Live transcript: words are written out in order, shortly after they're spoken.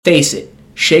Face it,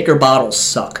 shaker bottles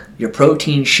suck. Your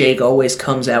protein shake always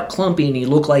comes out clumpy and you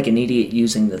look like an idiot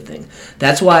using the thing.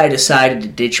 That's why I decided to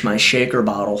ditch my shaker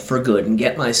bottle for good and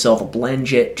get myself a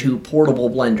BlendJet 2 portable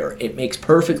blender. It makes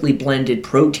perfectly blended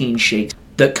protein shakes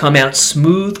that come out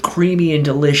smooth, creamy, and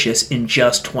delicious in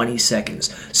just 20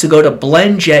 seconds. So go to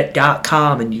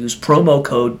blendjet.com and use promo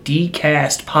code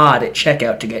DCASTPOD at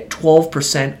checkout to get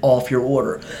 12% off your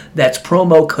order. That's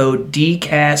promo code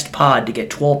DCASTPOD to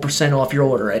get 12% off your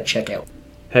order at checkout.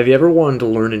 Have you ever wanted to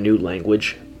learn a new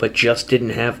language, but just didn't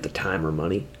have the time or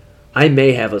money? I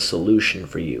may have a solution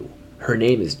for you. Her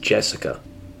name is Jessica,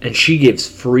 and she gives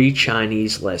free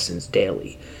Chinese lessons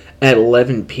daily at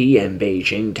 11 p.m.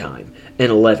 Beijing time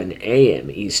and 11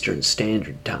 a.m. Eastern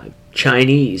Standard Time.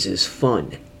 Chinese is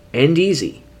fun and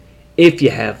easy if you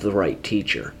have the right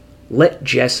teacher. Let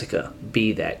Jessica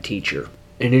be that teacher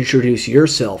and introduce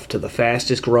yourself to the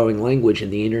fastest growing language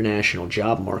in the international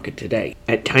job market today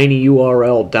at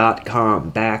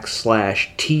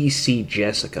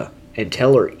tinyurl.com/TCJessica and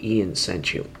tell her Ian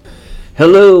sent you.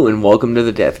 Hello and welcome to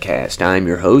the Deathcast. I'm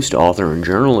your host, author, and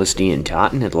journalist Ian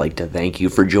Totten. I'd like to thank you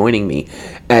for joining me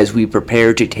as we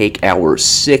prepare to take our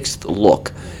sixth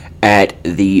look at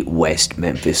the West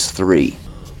Memphis 3.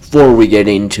 Before we get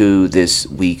into this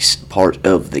week's part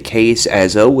of the case,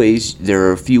 as always, there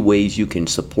are a few ways you can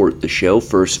support the show.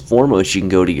 First and foremost, you can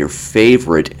go to your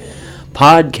favorite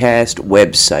podcast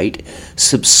website,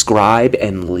 subscribe,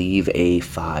 and leave a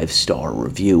 5-star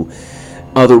review.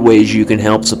 Other ways you can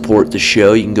help support the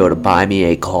show, you can go to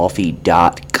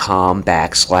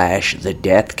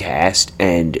buymeacoffee.com/thedeathcast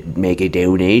and make a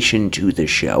donation to the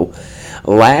show.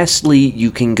 Lastly,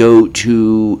 you can go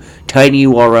to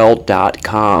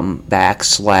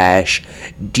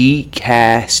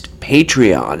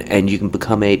tinyurl.com/DCastPatreon and you can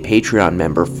become a Patreon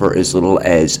member for as little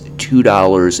as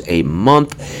 $2 a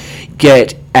month.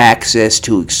 Get access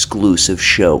to exclusive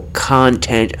show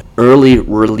content, early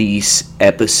release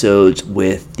episodes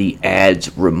with the ads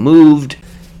removed,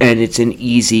 and it's an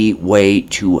easy way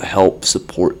to help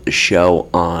support the show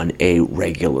on a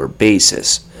regular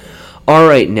basis.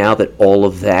 Alright, now that all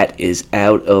of that is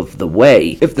out of the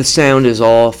way, if the sound is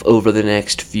off over the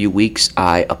next few weeks,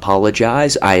 I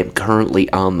apologize. I am currently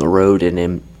on the road and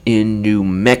am in New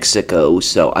Mexico,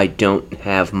 so I don't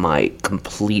have my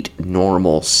complete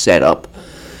normal setup.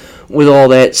 With all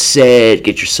that said,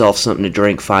 get yourself something to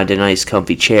drink, find a nice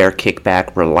comfy chair, kick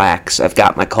back, relax. I've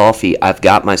got my coffee, I've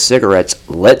got my cigarettes.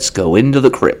 Let's go into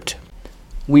the crypt.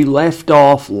 We left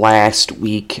off last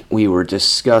week. We were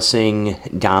discussing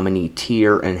Dominique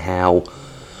Tier and how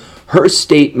her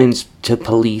statements to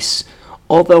police,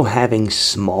 although having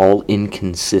small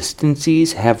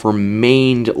inconsistencies, have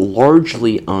remained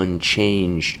largely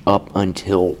unchanged up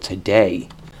until today.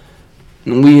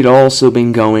 We had also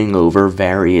been going over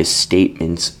various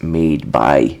statements made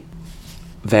by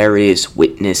various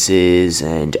witnesses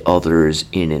and others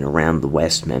in and around the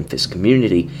West Memphis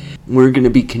community. We're going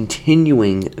to be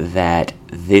continuing that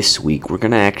this week. We're going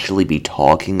to actually be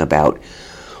talking about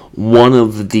one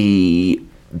of the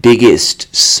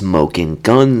biggest smoking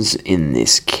guns in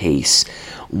this case,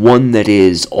 one that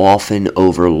is often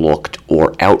overlooked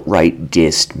or outright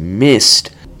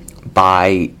dismissed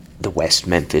by the West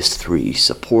Memphis 3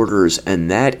 supporters, and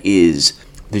that is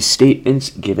the statements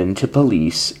given to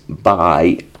police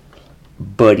by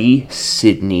Buddy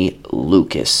Sidney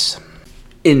Lucas.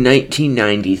 In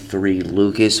 1993,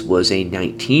 Lucas was a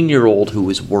 19-year-old who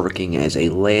was working as a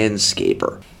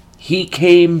landscaper. He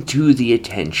came to the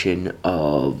attention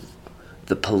of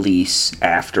the police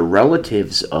after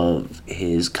relatives of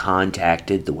his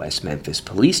contacted the West Memphis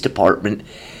Police Department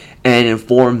and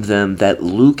informed them that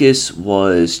Lucas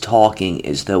was talking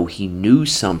as though he knew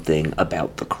something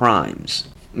about the crimes.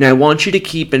 Now, I want you to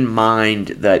keep in mind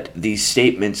that these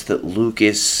statements that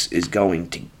Lucas is going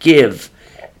to give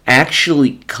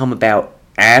actually come about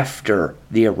after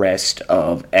the arrest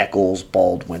of Eccles,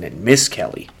 Baldwin, and Miss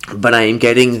Kelly. But I am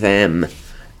getting them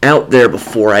out there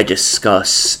before I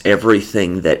discuss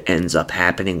everything that ends up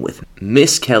happening with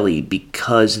Miss Kelly,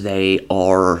 because they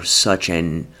are such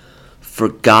an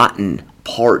forgotten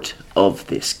part of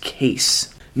this case.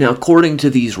 Now, according to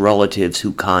these relatives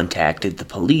who contacted the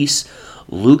police,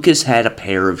 Lucas had a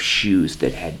pair of shoes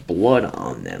that had blood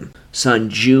on them. So on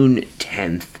June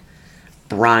 10th,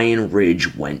 Brian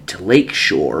Ridge went to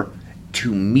Lakeshore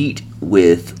to meet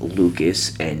with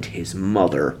Lucas and his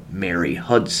mother, Mary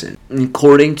Hudson.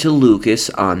 According to Lucas,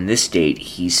 on this date,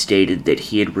 he stated that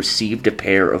he had received a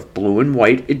pair of blue and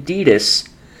white Adidas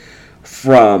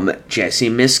from Jesse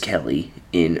Miss Kelly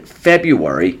in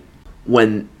February,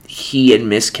 when he and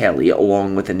Miss Kelly,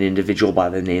 along with an individual by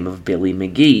the name of Billy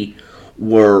McGee,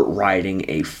 were riding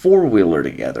a four-wheeler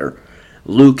together.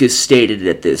 Lucas stated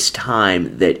at this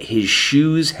time that his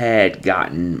shoes had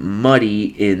gotten muddy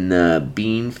in the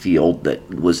bean field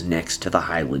that was next to the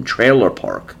Highland Trailer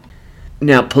Park.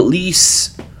 Now,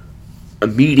 police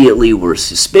immediately were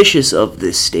suspicious of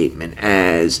this statement,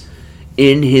 as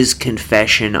in his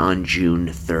confession on June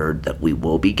 3rd that we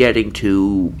will be getting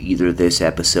to either this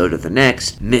episode or the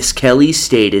next, Miss Kelly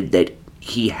stated that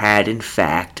he had in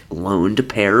fact loaned a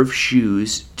pair of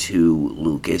shoes to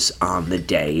Lucas on the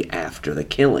day after the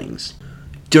killings.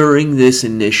 During this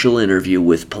initial interview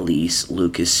with police,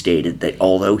 Lucas stated that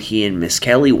although he and Miss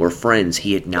Kelly were friends,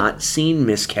 he had not seen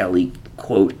Miss Kelly,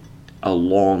 quote, a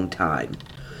long time,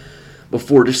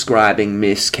 before describing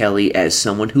Miss Kelly as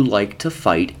someone who liked to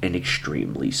fight and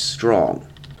extremely strong.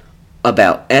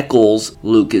 About Eccles,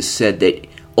 Lucas said that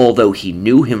although he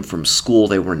knew him from school,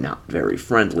 they were not very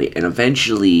friendly, and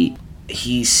eventually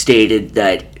he stated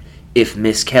that if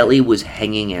Miss Kelly was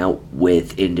hanging out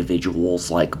with individuals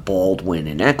like Baldwin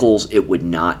and Eccles, it would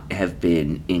not have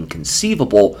been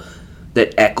inconceivable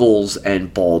that Eccles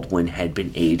and Baldwin had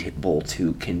been able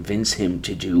to convince him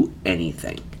to do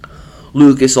anything.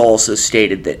 Lucas also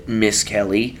stated that Miss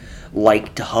Kelly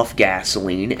liked to huff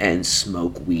gasoline and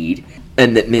smoke weed,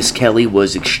 and that Miss Kelly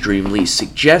was extremely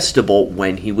suggestible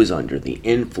when he was under the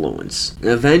influence.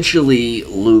 Eventually,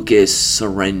 Lucas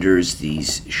surrenders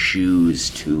these shoes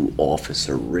to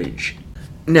Officer Ridge.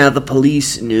 Now, the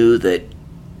police knew that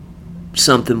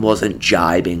something wasn't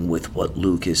jibing with what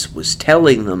Lucas was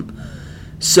telling them,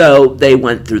 so they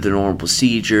went through the normal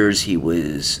procedures. He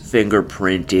was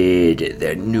fingerprinted,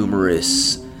 there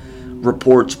numerous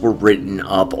reports were written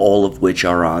up, all of which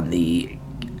are on the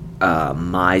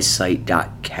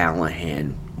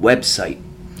mysite.callahan website.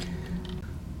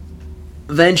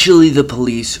 Eventually, the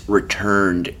police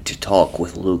returned to talk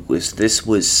with Lucas. This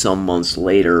was some months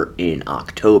later in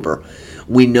October.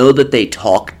 We know that they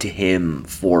talked to him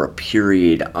for a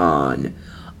period on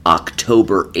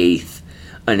October 8th,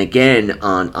 and again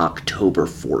on October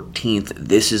 14th.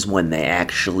 This is when they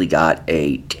actually got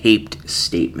a taped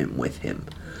statement with him.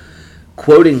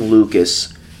 Quoting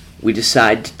Lucas, "We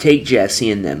decided to take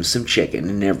Jesse and them some chicken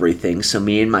and everything, so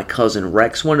me and my cousin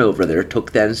Rex went over there,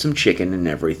 took them some chicken and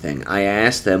everything. I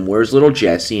asked them, where's little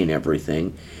Jesse and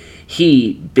everything.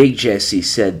 Big Jesse,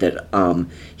 said that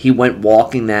he went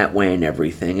walking that way and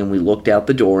everything, and we looked out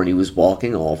the door and he was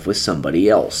walking off with somebody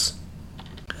else."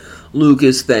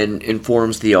 Lucas then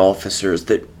informs the officers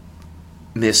that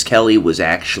Miss Kelly was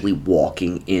actually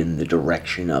walking in the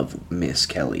direction of Miss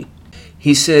Kelly.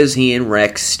 He says he and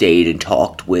Rex stayed and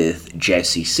talked with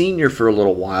Jesse Sr. for a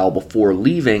little while before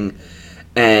leaving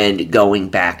and going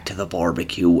back to the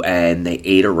barbecue, and they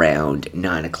ate around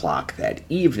 9 o'clock that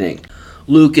evening.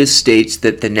 Lucas states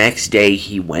that the next day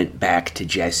he went back to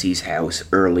Jesse's house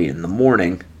early in the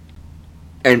morning,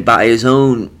 and by his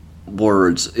own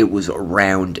words, it was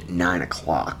around 9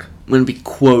 o'clock. I'm going to be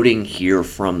quoting here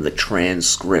from the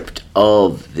transcript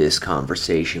of this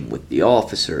conversation with the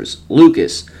officers.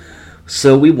 Lucas: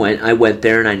 "So I went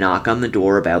there and I knocked on the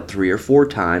door about 3 or 4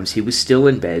 times. He was still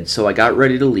in bed, so I got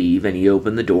ready to leave and he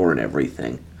opened the door and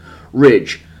everything."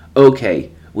 Ridge: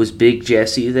 "Okay, was Big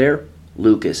Jesse there?"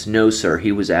 Lucas: "No, sir,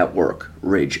 he was at work."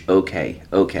 Ridge: Okay.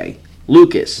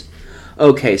 Lucas: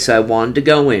 "Okay, so I wanted to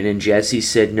go in and Jesse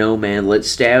said, 'No, man, let's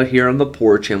stay out here on the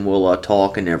porch and we'll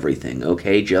talk and everything.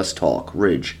 Okay, just talk.'"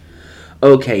 Ridge: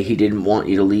 "Okay, he didn't want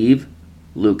you to leave?"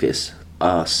 Lucas: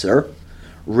 Sir?"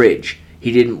 Ridge: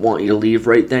 "He didn't want you to leave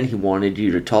right then? He wanted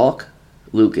you to talk?"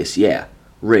 Lucas: "Yeah."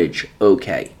 Ridge: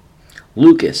 "Okay."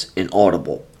 Lucas,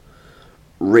 inaudible.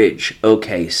 Ridge: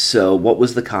 "Okay, so what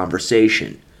was the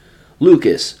conversation?"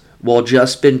 Lucas: "Well,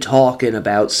 just been talking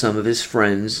about some of his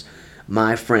friends,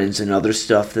 my friends, and other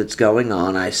stuff that's going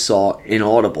on. I saw,"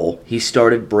 inaudible, "he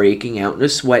started breaking out in a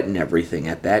sweat and everything.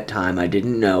 At that time, I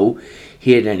didn't know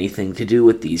he had anything to do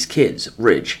with these kids."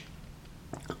 Ridge: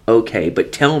 "Okay,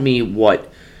 but tell me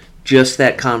just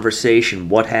that conversation,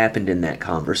 what happened in that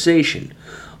conversation?"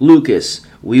 Lucas: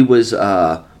 "We was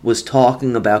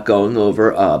talking about going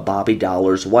over Bobby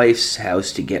Dollar's wife's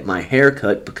house to get my hair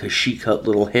cut because she cut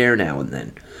little hair now and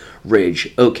then."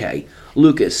 Ridge: "Okay."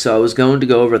 Lucas: "So I was going to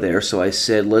go over there, so I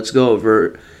said, let's go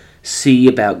over, see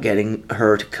about getting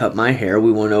her to cut my hair.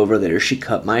 We went over there, she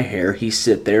cut my hair, he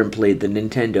sit there and played the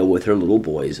Nintendo with her little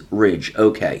boys." Ridge: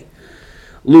 "Okay."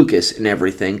 Lucas and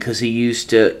everything, because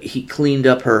he cleaned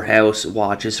up her house,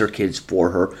 watches her kids for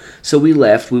her. So we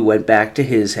left, we went back to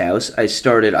his house. I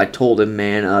told him,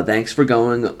 "Man, thanks for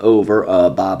going over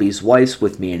Bobby's wife's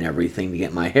with me and everything to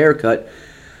get my hair cut.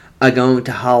 I'm going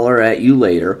to holler at you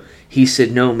later." He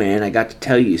said, "No, man, I got to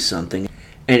tell you something."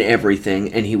 and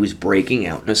everything, and he was breaking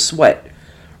out in a sweat.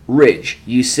 Ridge,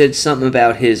 you said something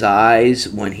about his eyes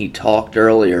when he talked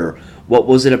earlier. What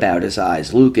was it about his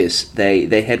eyes? Lucas,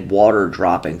 they had water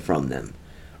dropping from them.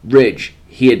 Ridge,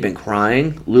 he had been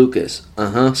crying? Lucas,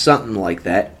 something like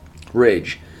that.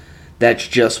 Ridge, that's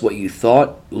just what you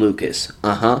thought? Lucas,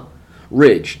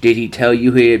 Ridge, did he tell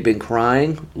you he had been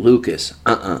crying? Lucas,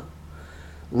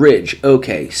 Ridge,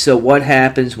 okay, so what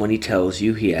happens when he tells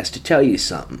you he has to tell you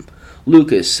something?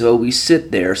 Lucas, so we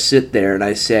sit there,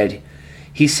 and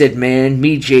he said, man,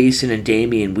 me, Jason, and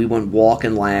Damien, we went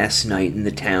walking last night in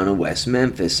the town of West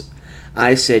Memphis.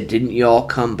 I said, didn't y'all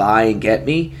come by and get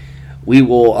me? We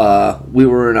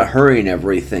were in a hurry and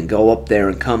everything, go up there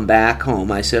and come back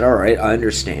home. I said, all right, I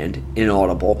understand,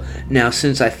 inaudible. Now,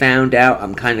 since I found out,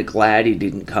 I'm kind of glad he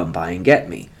didn't come by and get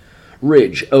me.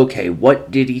 Ridge, okay,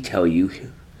 what did he tell you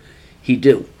he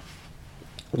do?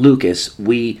 Lucas,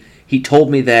 he told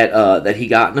me that he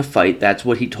got in a fight. That's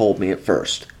what he told me at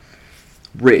first.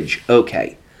 Ridge,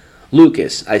 okay.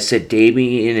 Lucas, I said,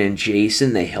 Damien and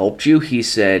Jason, they helped you? He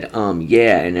said,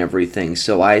 yeah, and everything.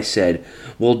 So I said,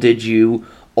 well, did you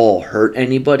all hurt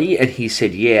anybody? And he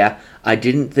said, yeah, I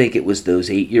didn't think it was those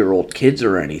 8-year-old kids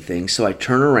or anything. So I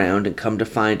turn around and come to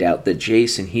find out that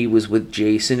Jason, he was with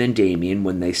Jason and Damien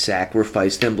when they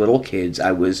sacrificed them little kids.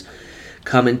 I was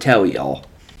come and tell y'all.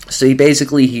 So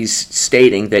he's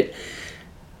stating that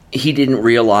he didn't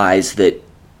realize that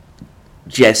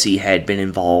Jesse had been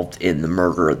involved in the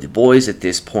murder of the boys at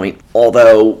this point,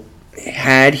 although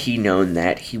had he known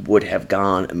that, he would have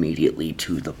gone immediately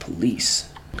to the police.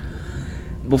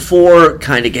 Before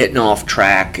kind of getting off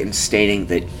track and stating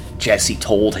that Jesse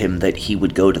told him that he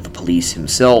would go to the police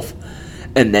himself,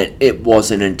 and that it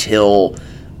wasn't until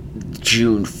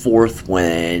June 4th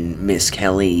when Miss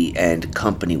Kelly and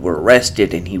company were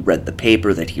arrested and he read the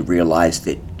paper that he realized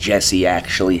that Jesse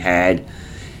actually had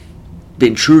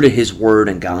been true to his word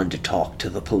and gone to talk to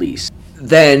the police.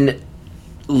 Then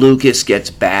Lucas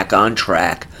gets back on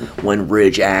track when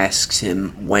Ridge asks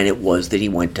him when it was that he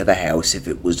went to the house, if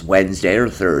it was Wednesday or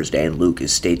Thursday, and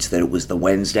Lucas states that it was the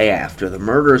Wednesday after the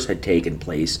murders had taken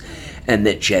place and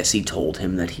that Jesse told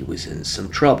him that he was in some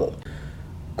trouble.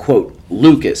 Quote,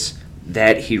 Lucas,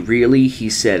 that he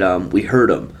said, we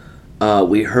heard him.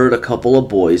 We heard a couple of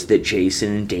boys that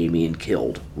Jason and Damien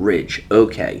killed. Ridge,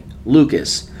 okay.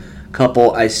 Lucas,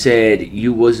 couple, I said,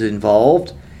 you was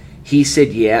involved? He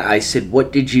said, yeah. I said,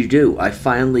 what did you do? I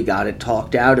finally got it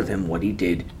talked out of him what he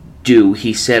did do.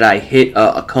 He said, I hit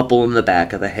a couple in the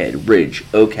back of the head. Ridge,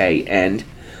 okay. And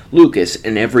Lucas,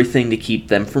 and everything to keep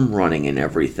them from running and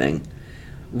everything.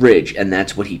 Ridge, and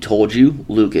that's what he told you?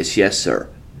 Lucas, yes, sir.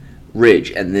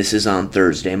 Ridge, and this is on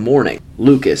Thursday morning.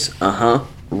 Lucas,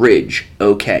 Ridge,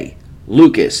 okay.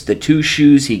 Lucas, the 2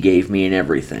 shoes he gave me and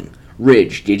everything.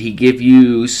 Ridge, did he give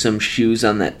you some shoes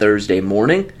on that Thursday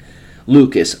morning?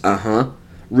 Lucas,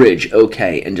 Ridge,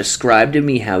 okay, and describe to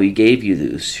me how he gave you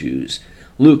those shoes.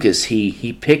 Lucas,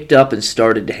 he picked up and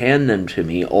started to hand them to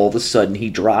me. All of a sudden, he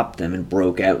dropped them and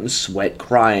broke out in sweat,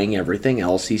 crying, everything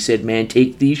else. He said, man,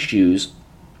 take these shoes.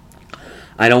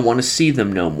 I don't want to see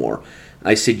them no more.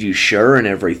 I said, you sure, and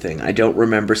everything. I don't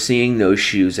remember seeing those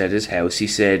shoes at his house.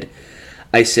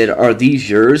 I said, are these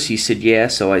yours? He said, yeah.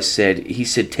 So he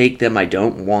said, take them. I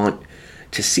don't want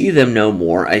to see them no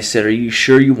more. I said, are you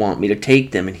sure you want me to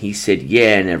take them? And he said,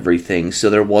 yeah, and everything. So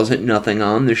there wasn't nothing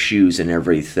on the shoes and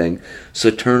everything. So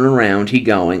turn around, he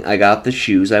going. I got the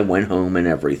shoes. I went home and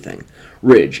everything.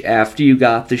 Ridge, after you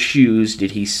got the shoes,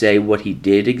 did he say what he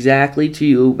did exactly to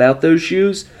you about those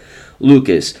shoes?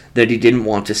 Lucas, that he didn't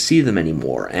want to see them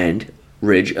anymore. And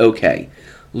Ridge, okay.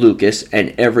 Lucas,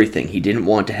 and everything. He didn't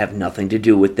want to have nothing to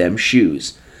do with them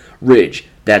shoes. Ridge,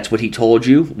 that's what he told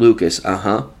you? Lucas,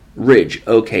 Ridge,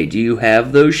 okay, do you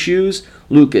have those shoes?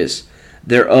 Lucas,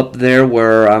 they're up there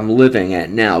where I'm living at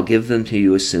now. Give them to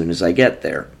you as soon as I get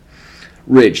there.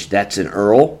 Ridge, that's an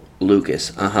Earl?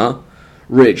 Lucas,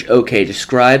 Ridge, okay,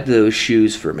 describe those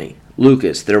shoes for me.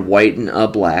 Lucas, they're white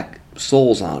and black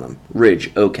soles on them.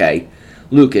 Ridge, okay.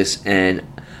 Lucas, and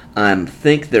I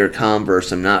think they're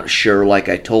Converse. I'm not sure. Like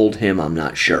I told him, I'm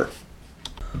not sure.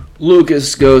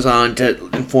 Lucas goes on to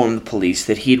inform the police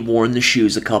that he'd worn the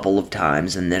shoes a couple of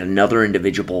times and that another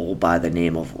individual by the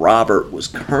name of Robert was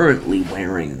currently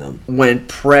wearing them. When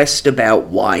pressed about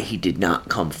why he did not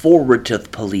come forward to the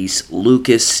police,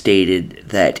 Lucas stated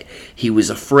that he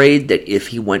was afraid that if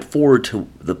he went forward to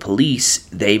the police,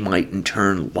 they might in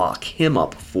turn lock him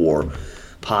up for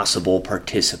possible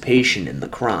participation in the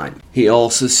crime. He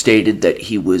also stated that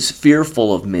he was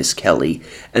fearful of Miss Kelly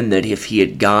and that if he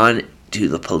had gone to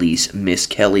the police Miss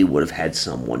Kelly would have had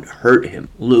someone hurt him.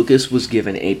 Lucas was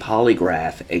given a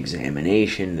polygraph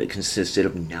examination that consisted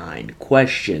of 9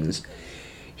 questions.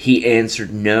 He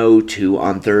answered no to,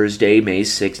 on Thursday, May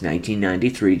 6,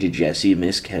 1993, did Jesse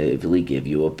Miss Kelly give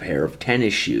you a pair of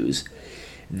tennis shoes?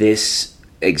 This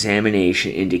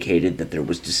examination indicated that there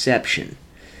was deception.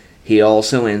 He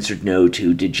also answered no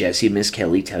to, did Jesse Miss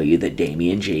Kelly tell you that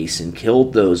Damien Jason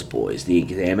killed those boys? The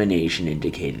examination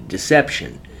indicated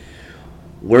deception.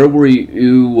 Where were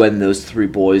you when those 3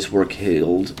 boys were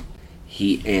killed?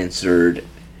 He answered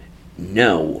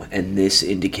no, and this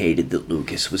indicated that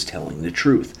Lucas was telling the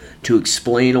truth. To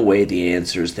explain away the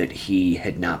answers that he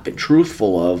had not been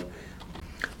truthful of,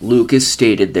 Lucas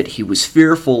stated that he was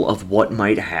fearful of what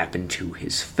might happen to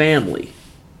his family.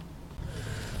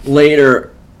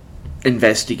 Later,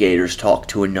 investigators talked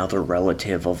to another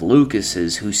relative of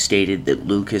Lucas's who stated that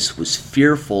Lucas was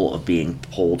fearful of being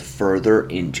pulled further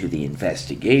into the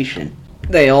investigation.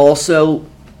 They also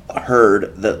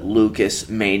heard that Lucas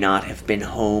may not have been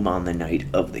home on the night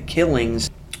of the killings,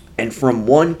 and from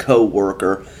one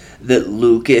co-worker that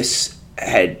Lucas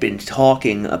had been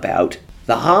talking about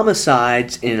the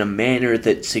homicides in a manner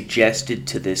that suggested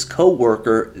to this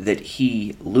co-worker that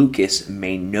he, Lucas,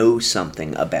 may know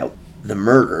something about the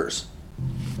murders.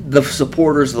 The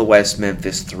supporters of the West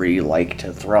Memphis Three like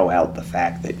to throw out the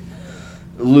fact that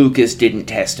Lucas didn't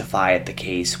testify at the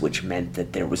case, which meant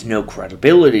that there was no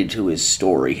credibility to his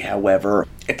story. However,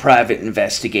 a private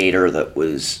investigator that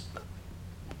was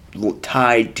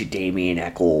tied to Damien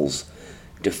Eccles'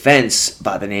 defense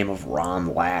by the name of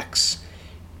Ron Lax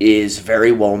is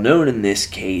very well known in this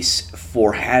case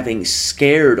for having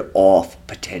scared off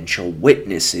potential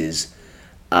witnesses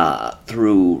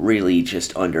through really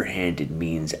just underhanded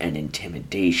means and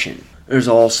intimidation. There's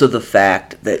also the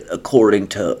fact that, according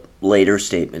to later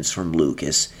statements from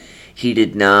Lucas, he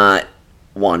did not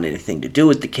want anything to do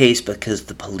with the case because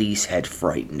the police had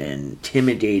frightened and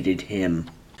intimidated him.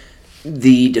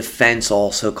 The defense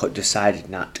also decided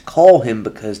not to call him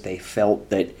because they felt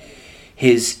that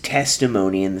his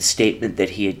testimony and the statement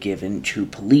that he had given to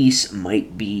police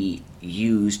might be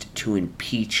used to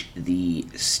impeach the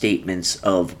statements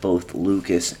of both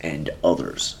Lucas and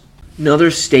others.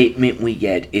 Another statement we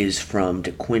get is from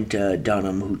DeQuinta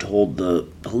Dunham, who told the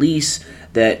police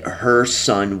that her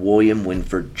son, William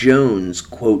Winford Jones,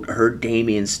 quote, heard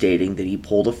Damien stating that he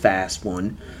pulled a fast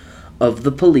one of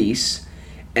the police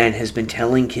and has been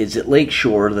telling kids at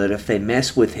Lakeshore that if they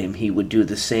mess with him, he would do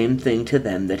the same thing to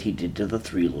them that he did to the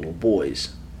 3 little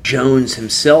boys. Jones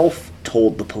himself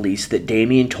told the police that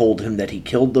Damien told him that he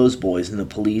killed those boys and the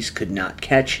police could not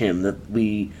catch him, that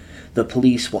the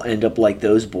police will end up like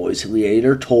those boys. He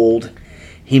later told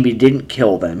him he didn't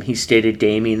kill them. He stated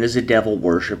Damien is a devil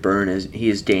worshiper and he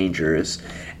is dangerous,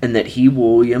 and that he,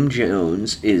 William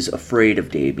Jones, is afraid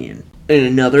of Damien. In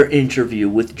another interview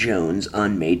with Jones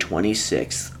on May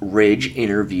 26th, Ridge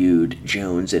interviewed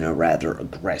Jones in a rather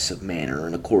aggressive manner,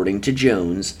 and according to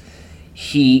Jones,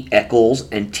 he, Eccles,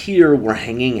 and Tier were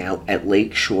hanging out at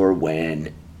Lakeshore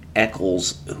when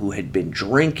Eccles, who had been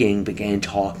drinking, began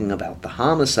talking about the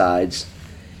homicides.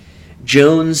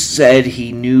 Jones said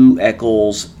he knew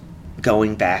Eccles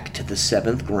going back to the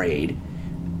 7th grade,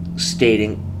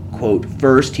 stating, quote,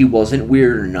 first he wasn't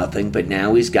weird or nothing, but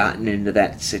now he's gotten into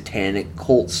that satanic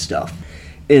cult stuff.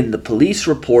 In the police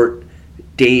report,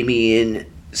 Damien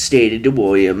stated to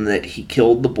William that he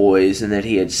killed the boys and that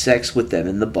he had sex with them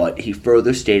in the butt. He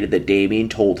further stated that Damien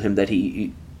told him that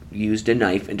he used a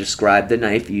knife and described the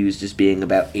knife used as being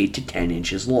about 8 to 10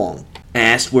 inches long.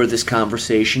 Asked where this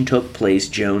conversation took place,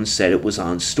 Jones said it was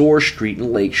on Store Street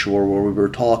in Lakeshore where we were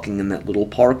talking in that little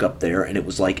park up there, and it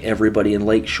was like everybody in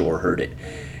Lakeshore heard it.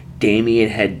 Damien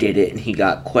had did it and he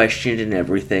got questioned and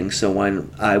everything, so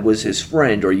when I was his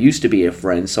friend, or used to be a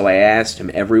friend, so I asked him,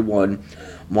 everyone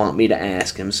want me to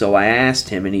ask him, so I asked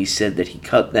him and he said that he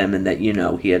cut them and that,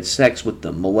 he had sex with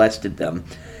them, molested them,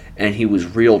 and he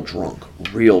was real drunk.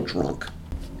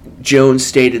 Jones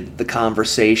stated that the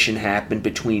conversation happened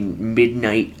between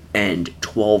midnight and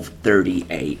 12:30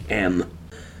 a.m.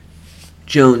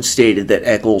 Jones stated that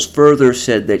Eccles further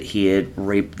said that he had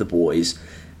raped the boys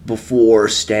before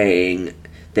stating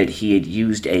that he had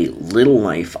used a little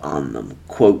knife on them.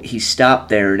 Quote, he stopped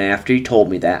there, and after he told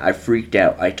me that, I freaked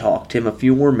out. I talked to him a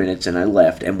few more minutes and I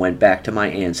left and went back to my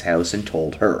aunt's house and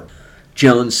told her.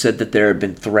 Jones said that there had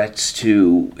been threats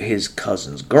to his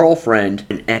cousin's girlfriend,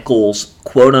 and Eccles,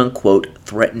 quote-unquote,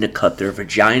 threatened to cut their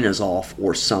vaginas off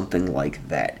or something like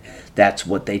that. That's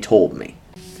what they told me.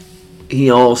 He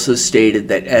also stated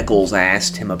that Eccles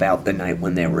asked him about the night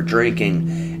when they were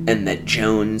drinking, and that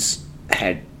Jones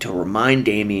had to remind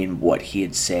Damien what he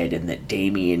had said, and that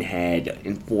Damien had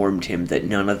informed him that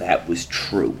none of that was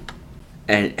true,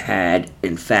 and had,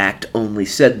 in fact, only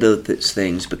said those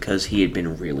things because he had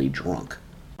been really drunk.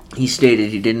 He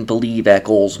stated he didn't believe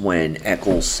Eccles when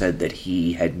Eccles said that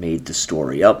he had made the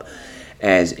story up,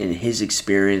 as in his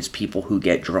experience, people who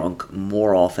get drunk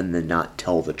more often than not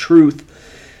tell the truth,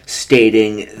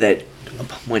 stating that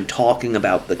when talking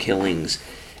about the killings,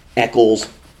 Eccles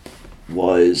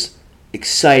was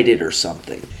excited or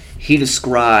something. He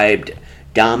described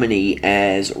Domini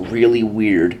as really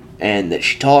weird, and that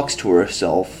she talks to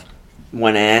herself.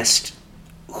 When asked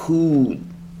who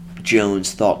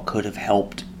Jones thought could have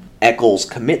helped Eccles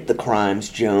commit the crimes,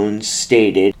 Jones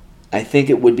stated, "I think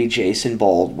it would be Jason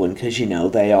Baldwin, because,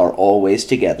 they are always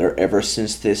together. Ever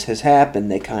since this has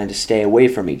happened, they kind of stay away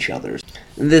from each other."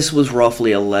 This was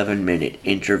roughly 11-minute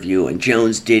interview, and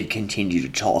Jones did continue to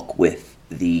talk with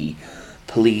the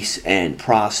police and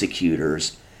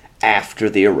prosecutors after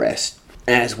the arrest.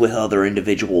 As with other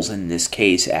individuals in this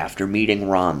case, after meeting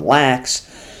Ron Lax,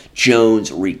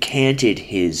 Jones recanted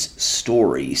his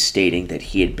story, stating that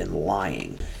he had been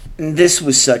lying. This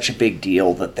was such a big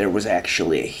deal that there was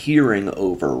actually a hearing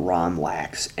over Ron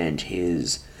Lax and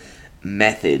his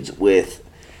methods, with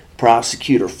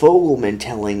Prosecutor Fogelman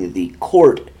telling the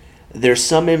court, "There's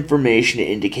some information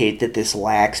to indicate that this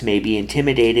Lax may be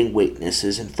intimidating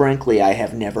witnesses, and frankly, I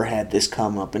have never had this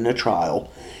come up in a trial.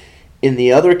 In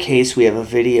the other case, we have a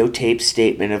videotaped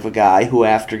statement of a guy who,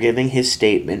 after giving his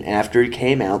statement, after he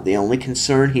came out, the only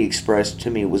concern he expressed to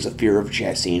me was a fear of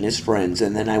Jesse and his friends,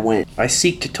 and then I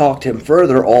seek to talk to him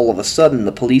further. All of a sudden,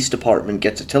 the police department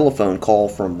gets a telephone call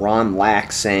from Ron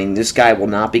Lax saying this guy will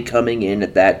not be coming in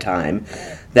at that time,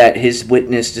 that his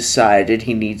witness decided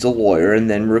he needs a lawyer, and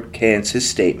then recants his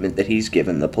statement that he's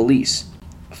given the police."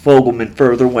 Fogelman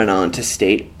further went on to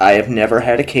state, "I have never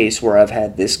had a case where I've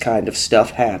had this kind of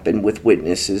stuff happen with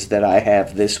witnesses that I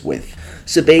have this with."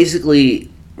 So basically,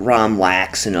 Ron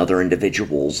Lax and other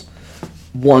individuals,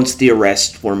 once the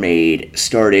arrests were made,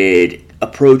 started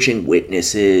approaching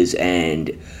witnesses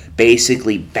and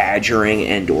basically badgering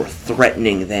and or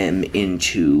threatening them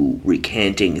into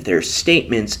recanting their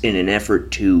statements in an effort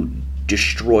to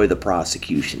destroy the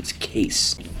prosecution's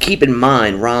case. Keep in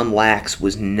mind, Ron Lax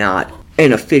was not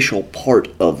an official part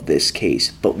of this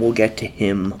case, but we'll get to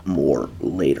him more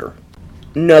later.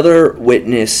 Another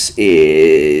witness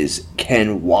is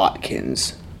Ken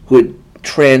Watkins, who had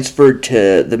transferred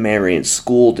to the Marion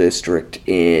School District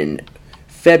in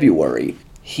February.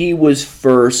 He was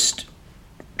first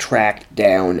tracked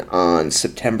down on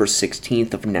September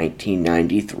 16th of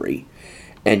 1993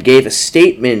 and gave a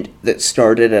statement that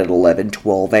started at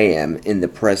 11:12 a.m. in the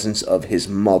presence of his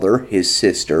mother, his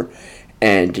sister,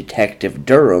 and Detective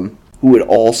Durham, who would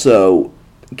also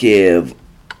give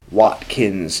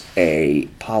Watkins a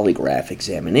polygraph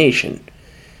examination.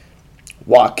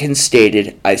 Watkins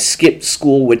stated, "I skipped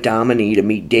school with Domini to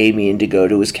meet Damien to go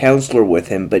to his counselor with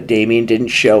him, but Damien didn't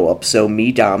show up, so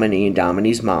me, Domini, and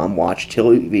Domini's mom watched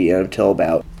TV until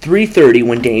about 3:30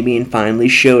 when Damien finally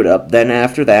showed up. Then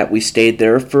after that, we stayed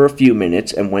there for a few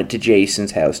minutes and went to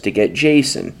Jason's house to get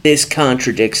Jason." This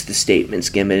contradicts the statements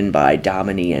given by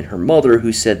Domini and her mother,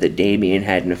 who said that Damien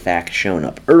had in fact shown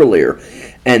up earlier,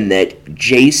 and that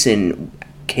Jason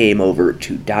came over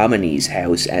to Domini's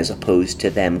house as opposed to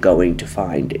them going to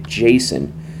find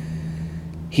Jason.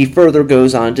 He further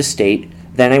goes on to state,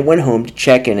 "Then I went home to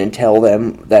check in and tell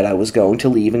them that I was going to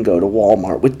leave and go to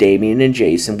Walmart with Damien and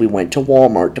Jason. We went to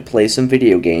Walmart to play some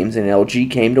video games, and LG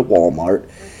came to Walmart.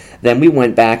 Then we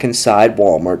went back inside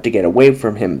Walmart to get away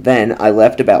from him. Then I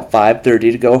left about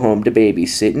 5:30 to go home to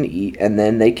babysit and eat, and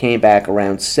then they came back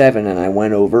around 7 and I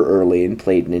went over early and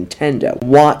played Nintendo."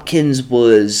 Watkins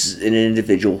was an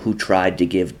individual who tried to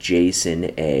give Jason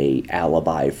a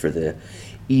alibi for the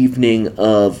evening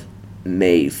of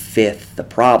May 5th. The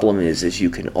problem is, as you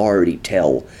can already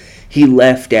tell, he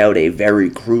left out a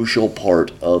very crucial part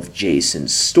of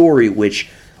Jason's story, which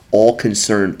all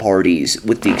concerned parties,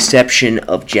 with the exception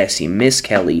of Jesse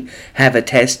Miskelly, have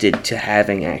attested to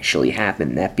having actually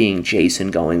happened, that being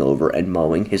Jason going over and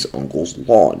mowing his uncle's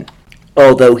lawn.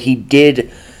 Although he did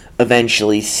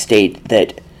eventually state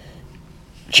that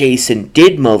Jason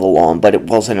did mow the lawn, but it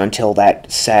wasn't until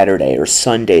that Saturday or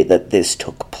Sunday that this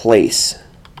took place.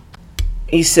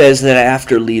 He says that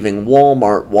after leaving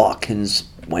Walmart, Watkins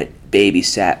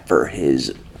babysat for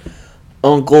his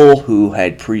uncle who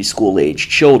had preschool-aged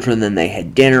children. Then they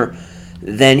had dinner.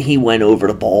 Then he went over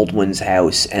to Baldwin's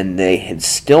house, and they had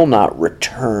still not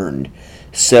returned.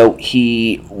 So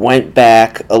he went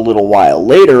back a little while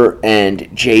later, and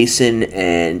Jason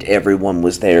and everyone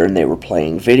was there, and they were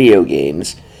playing video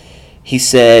games. He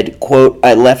said, quote,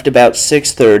 I left about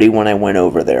 6:30 when I went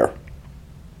over there.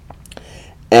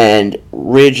 And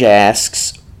Ridge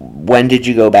asks, when did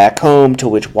you go back home? To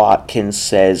which Watkins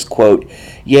says, quote,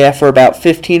 yeah, for about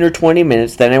 15 or 20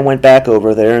 minutes, then I went back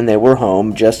over there and they were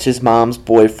home, just his mom's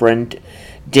boyfriend,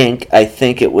 Dink, I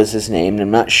think it was his name, I'm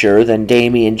not sure, then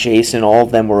Damien, Jason, all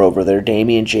of them were over there,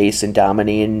 Damien, Jason,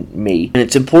 Dominique, and me. And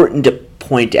it's important to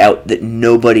point out that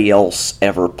nobody else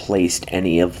ever placed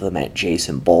any of them at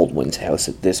Jason Baldwin's house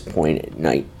at this point at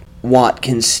night.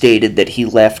 Watkins stated that he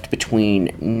left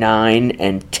between 9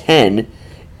 and 10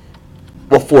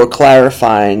 before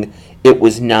clarifying it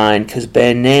was 9 because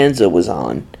Bonanza was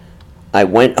on. I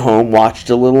went home, watched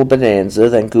a little Bonanza,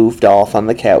 then goofed off on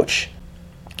the couch.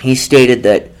 He stated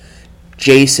that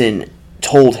Jason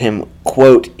told him,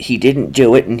 quote, he didn't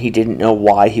do it and he didn't know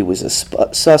why he was a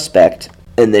suspect,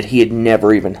 and that he had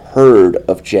never even heard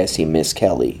of Jesse Miss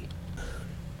Kelly.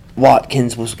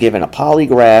 Watkins was given a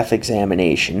polygraph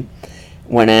examination.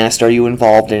 When asked, are you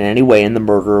involved in any way in the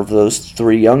murder of those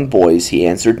 3 young boys, he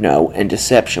answered no, and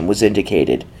deception was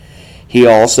indicated. He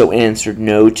also answered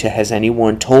no to, has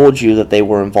anyone told you that they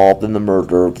were involved in the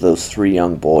murder of those 3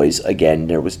 young boys? Again,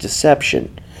 there was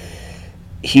deception.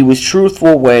 He was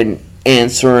truthful when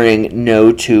answering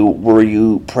no to, were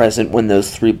you present when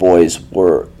those 3 boys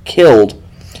were killed?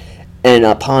 And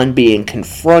upon being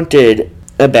confronted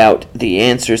about the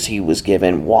answers he was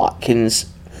given,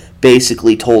 Watkins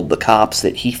basically told the cops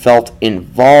that he felt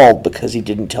involved because he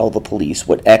didn't tell the police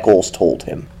what Eccles told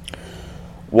him.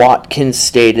 Watkins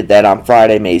stated that on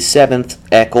Friday, May 7th,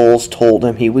 Eccles told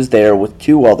him he was there with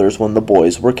 2 others when the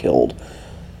boys were killed.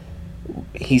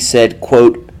 He said,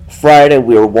 quote, Friday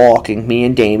we were walking, me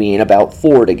and Damien, about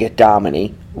 4 to get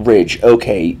Dominique. Ridge,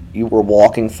 okay, you were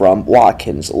walking from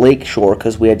Watkins, Lakeshore,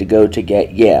 because we had to go to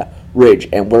get, yeah, Ridge,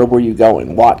 and where were you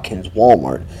going? Watkins,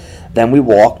 Walmart. Then we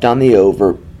walked on the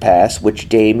overpass, which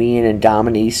Damien and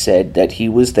Dominique said that he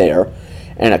was there,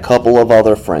 and a couple of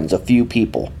other friends, a few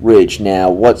people. Ridge, now,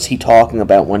 what's he talking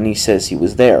about when he says he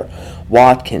was there?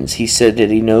 Watkins, he said that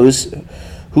he knows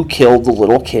who killed the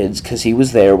little kids because he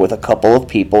was there with a couple of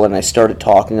people, and I started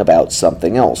talking about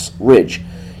something else. Ridge,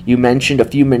 you mentioned a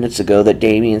few minutes ago that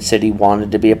Damien said he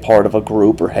wanted to be a part of a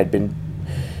group or had been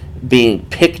being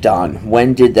picked on.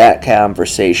 When did that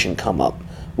conversation come up?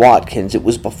 Watkins, it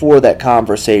was before that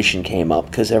conversation came up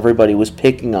because everybody was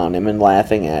picking on him and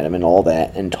laughing at him and all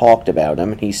that and talked about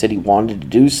him, and he said he wanted to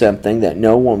do something that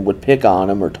no one would pick on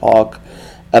him or talk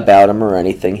about him or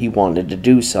anything. He wanted to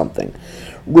do something.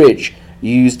 Ridge,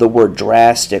 you used the word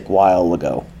drastic a while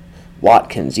ago.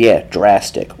 Watkins, yeah,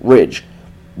 drastic. Ridge,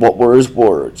 what were his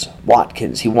words?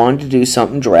 Watkins, he wanted to do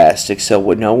something drastic so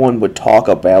no one would talk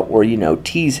about or,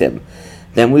 tease him.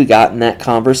 Then we got in that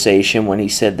conversation when he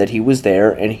said that he was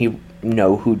there and he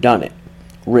know who done it.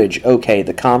 Ridge, okay,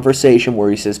 the conversation where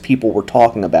he says people were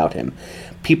talking about him.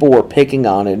 People were picking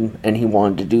on him and he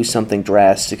wanted to do something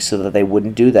drastic so that they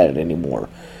wouldn't do that anymore.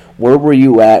 Where were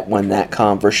you at when that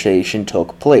conversation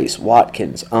took place?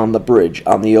 Watkins, on the bridge,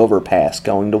 on the overpass,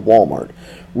 going to Walmart.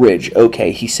 Ridge,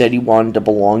 okay, he said he wanted to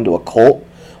belong to a cult.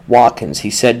 Watkins, he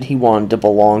said he wanted to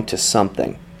belong to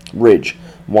something. Ridge,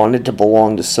 wanted to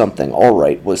belong to something. All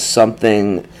right, was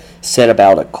something said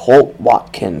about a cult?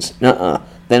 Watkins, nuh-uh.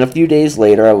 Then a few days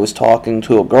later, I was talking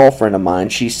to a girlfriend of mine.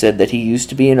 She said that he used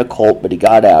to be in a cult, but he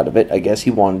got out of it. I guess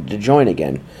he wanted to join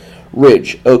again.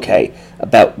 Ridge, okay,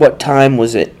 about what time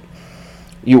was it?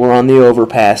 You were on the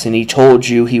overpass and he told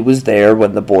you he was there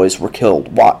when the boys were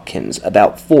killed. Watkins,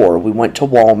 about 4. We went to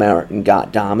Walmart and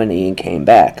got Dominique and came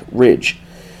back. Ridge,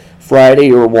 Friday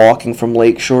you were walking from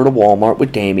Lakeshore to Walmart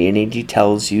with Damien and he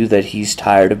tells you that he's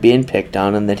tired of being picked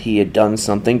on and that he had done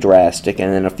something drastic,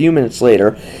 and then a few minutes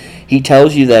later he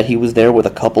tells you that he was there with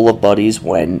a couple of buddies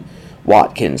when...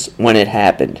 Watkins, when it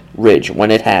happened. Ridge,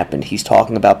 when it happened. He's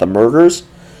talking about the murders?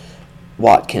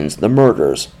 Watkins, the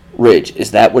murders. Ridge,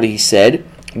 is that what he said?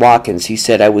 Watkins, he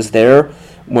said I was there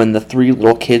when the 3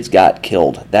 little kids got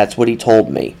killed. That's what he told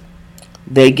me.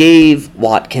 They gave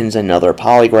Watkins another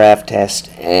polygraph test,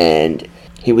 and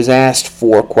he was asked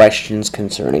 4 questions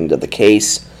concerning the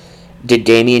case. Did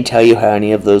Damien tell you how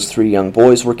any of those 3 young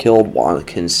boys were killed?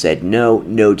 Watkins said no.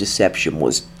 No deception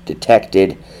was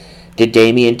detected. Did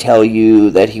Damien tell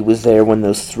you that he was there when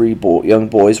those 3 young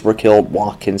boys were killed?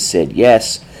 Watkins said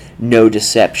yes. No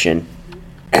deception.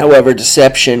 However,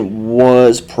 deception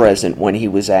was present when he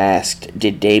was asked,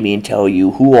 did Damien tell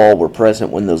you who all were present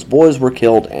when those boys were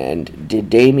killed, and did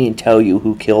Damien tell you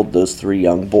who killed those 3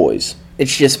 young boys?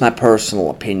 It's just my personal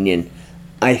opinion.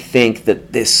 I think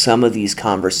that some of these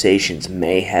conversations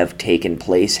may have taken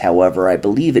place. However, I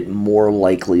believe it more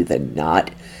likely than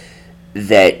not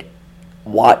that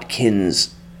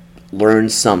Watkins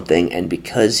learned something, and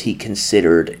because he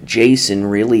considered Jason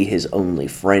really his only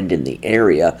friend in the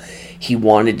area, he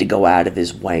wanted to go out of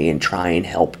his way and try and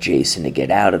help Jason to get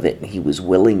out of it, and he was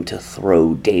willing to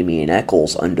throw Damien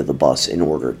Eccles under the bus in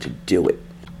order to do it.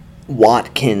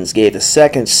 Watkins gave a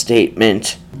second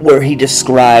statement where he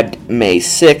described May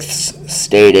 6th,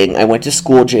 stating, "I went to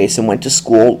school, Jason went to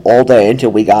school all day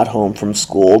until we got home from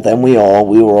school. Then we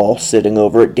were all sitting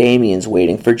over at Damien's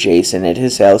waiting for Jason at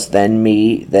his house. Then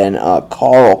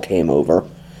Carl came over."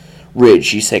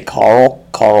 Ridge, you say Carl?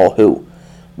 Carl who?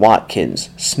 Watkins.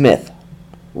 Smith,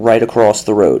 right across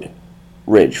the road.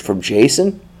 Ridge, from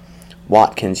Jason?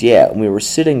 Watkins, yeah, and we were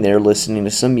sitting there listening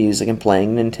to some music and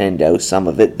playing Nintendo, some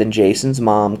of it. Then Jason's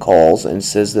mom calls and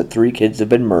says that 3 kids have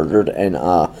been murdered and,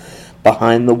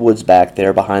 behind the woods back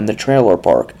there, behind the trailer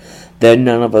park. Then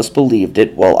none of us believed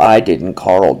it. Well, I didn't,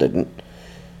 Carl didn't.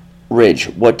 Ridge,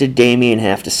 what did Damien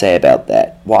have to say about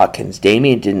that? Watkins,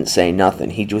 Damien didn't say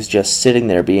nothing. He was just sitting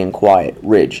there being quiet.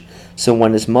 Ridge, so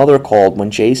when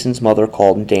Jason's mother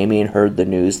called and Damien heard the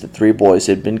news that 3 boys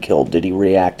had been killed, did he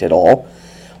react at all?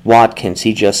 Watkins,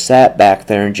 he just sat back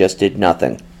there and just did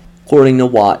nothing. According to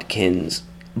Watkins,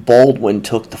 Baldwin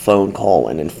took the phone call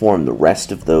and informed the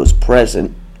rest of those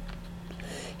present.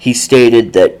 He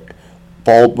stated that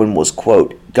Baldwin was,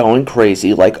 quote, going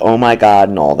crazy, like, oh my God,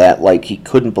 and all that, like he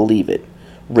couldn't believe it.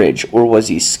 Ridge, or was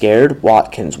he scared?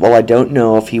 Watkins, well, I don't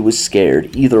know if he was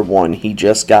scared. Either one, he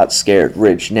just got scared.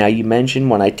 Ridge, now you mentioned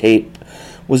when a tape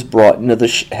was brought into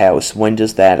the house. When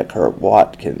does that occur?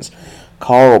 Watkins,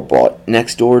 Carl brought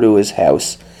next door to his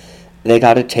house. They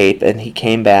got a tape, and he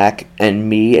came back, and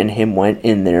me and him went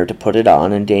in there to put it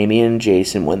on, and Damien and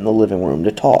Jason went in the living room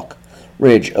to talk.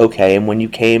 Ridge, okay, and when you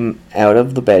came out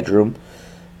of the bedroom,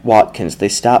 Watkins, they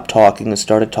stopped talking and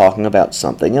started talking about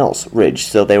something else. Ridge,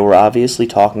 so they were obviously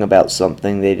talking about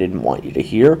something they didn't want you to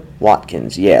hear?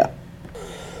 Watkins, yeah.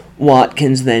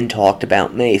 Watkins then talked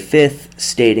about May 5th,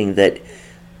 stating that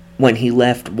when he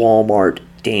left Walmart,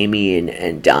 Damien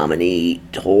and Dominique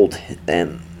told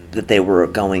them that they were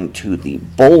going to the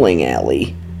bowling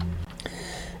alley.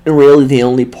 And really the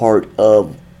only part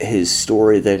of his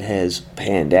story that has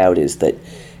panned out is that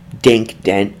Dink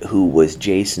Dent, who was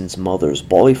Jason's mother's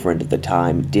boyfriend at the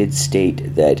time, did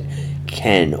state that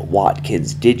Ken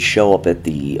Watkins did show up at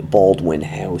the Baldwin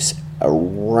house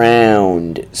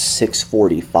around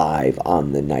 6:45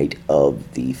 on the night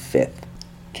of the 5th.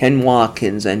 Ken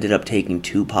Watkins ended up taking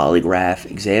 2 polygraph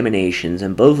examinations,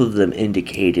 and both of them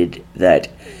indicated that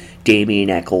Damien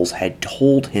Eccles had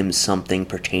told him something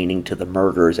pertaining to the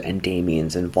murders and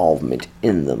Damien's involvement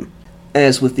in them.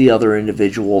 As with the other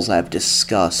individuals I've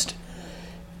discussed,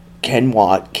 Ken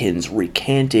Watkins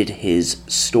recanted his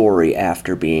story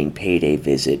after being paid a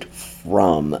visit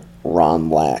from Ron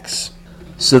Lax.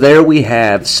 So there we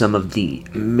have some of the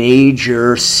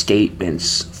major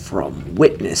statements from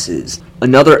witnesses.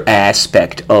 Another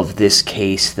aspect of this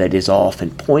case that is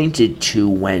often pointed to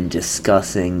when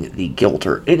discussing the guilt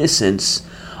or innocence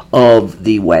of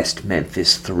the West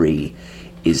Memphis 3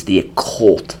 is the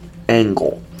occult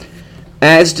angle.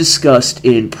 As discussed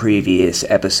in previous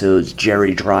episodes,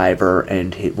 Jerry Driver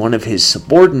and one of his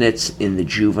subordinates in the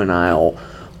juvenile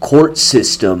court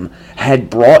system had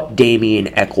brought Damien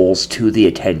Eccles to the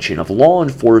attention of law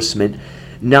enforcement,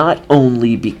 not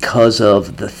only because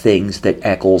of the things that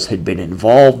Eccles had been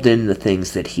involved in, the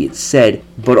things that he had said,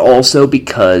 but also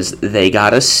because they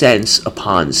got a sense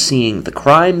upon seeing the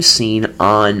crime scene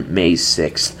on May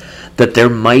 6th that there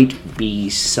might be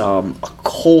some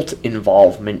occult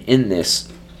involvement in this.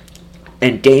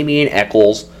 And Damien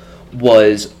Eccles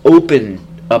was open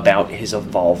about his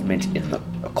involvement in the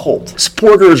occult.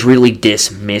 Supporters really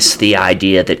dismiss the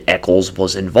idea that Eccles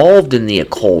was involved in the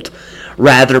occult,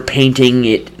 rather painting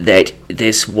it that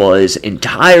this was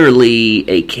entirely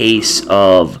a case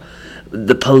of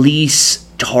the police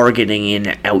targeting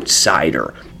an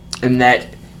outsider, and that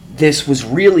this was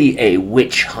really a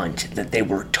witch hunt, that they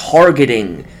were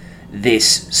targeting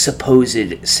this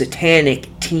supposed satanic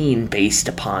teen based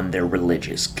upon their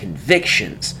religious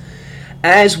convictions.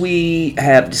 As we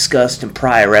have discussed in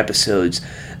prior episodes,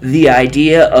 the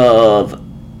idea of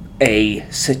a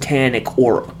satanic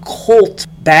or occult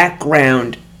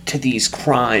background to these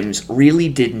crimes really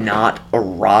did not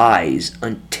arise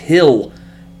until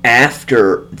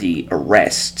after the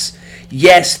arrests.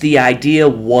 Yes, the idea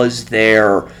was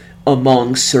there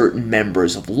among certain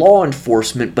members of law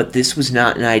enforcement, but this was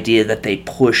not an idea that they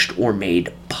pushed or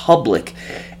made public.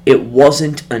 It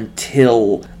wasn't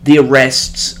until the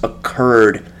arrests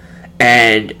occurred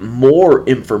and more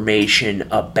information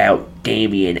about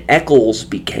Damien Eccles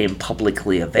became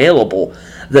publicly available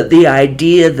that the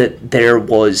idea that there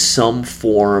was some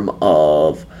form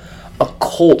of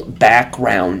occult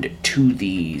background to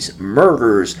these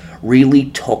murders really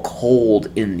took hold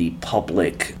in the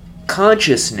public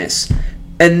consciousness.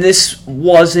 And this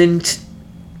wasn't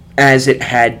as it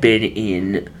had been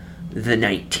in the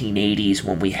 1980s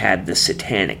when we had the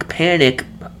Satanic Panic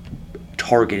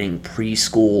targeting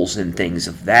preschools and things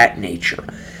of that nature.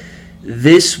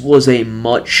 This was a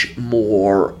much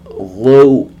more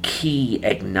low-key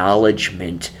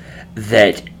acknowledgement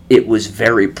that it was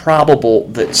very probable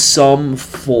that some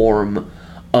form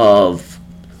of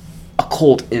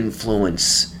occult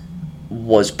influence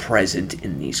was present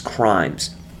in these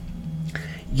crimes.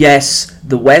 Yes,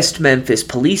 the West Memphis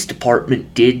Police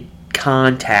Department did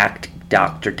contact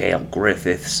Dr. Dale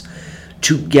Griffiths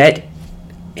to get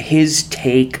his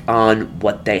take on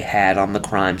what they had on the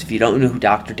crimes. If you don't know who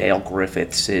Dr. Dale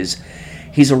Griffiths is,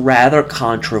 he's a rather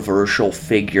controversial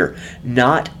figure,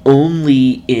 not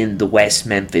only in the West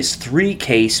Memphis 3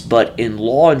 case, but in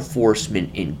law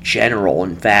enforcement in general.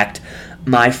 In fact,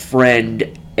 my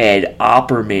friend Ed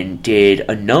Opperman did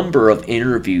a number of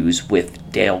interviews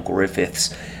with Dale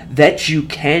Griffiths that you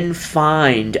can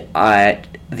find at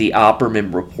the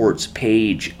Opperman Reports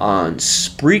page on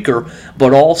Spreaker,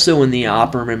 but also in the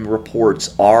Opperman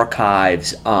Reports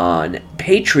archives on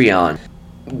Patreon.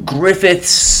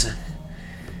 Griffiths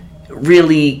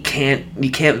really can't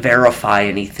verify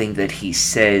anything that he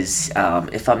says.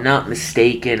 If I'm not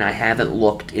mistaken, I haven't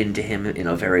looked into him in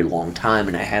a very long time,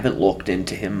 and I haven't looked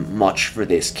into him much for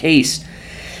this case.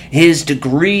 His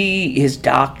degree, his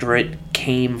doctorate,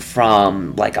 came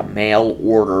from like a mail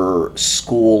order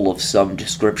school of some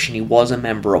description. He was a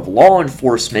member of law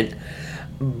enforcement,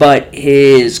 but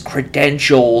his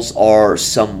credentials are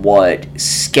somewhat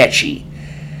sketchy.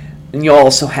 And you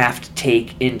also have to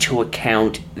take into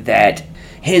account that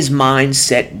his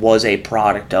mindset was a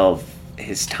product of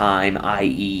his time,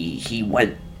 i.e., he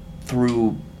went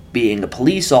through being a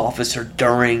police officer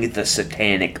during the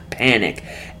Satanic Panic,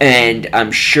 and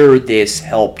I'm sure this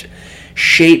helped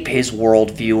shape his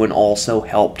worldview and also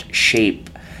helped shape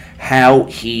how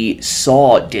he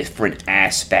saw different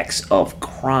aspects of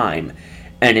crime.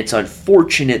 And it's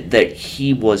unfortunate that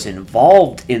he was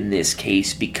involved in this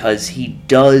case because he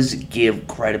does give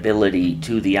credibility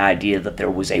to the idea that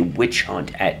there was a witch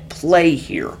hunt at play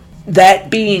here. That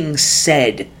being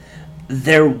said,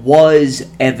 there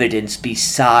was evidence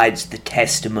besides the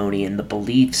testimony and the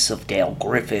beliefs of Dale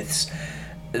Griffiths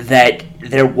that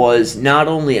there was not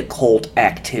only occult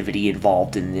activity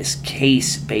involved in this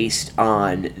case based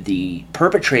on the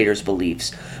perpetrator's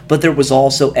beliefs, but there was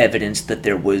also evidence that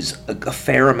there was a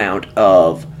fair amount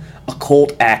of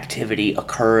occult activity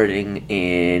occurring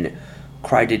in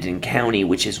Crittenden County,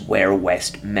 which is where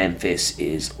West Memphis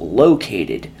is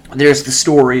located. There's the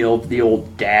story of the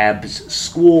old Dabbs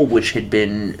school, which had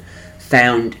been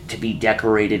found to be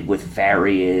decorated with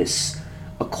various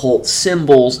occult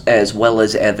symbols, as well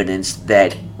as evidence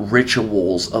that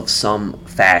rituals of some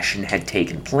fashion had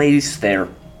taken place there.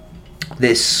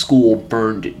 This school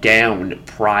burned down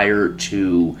prior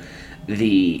to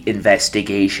the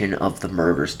investigation of the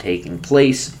murders taking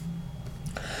place.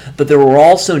 But there were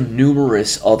also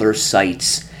numerous other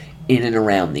sites in and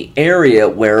around the area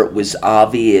where it was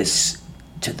obvious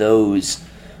to those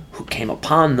who came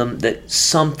upon them that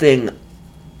something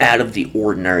out of the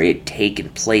ordinary had taken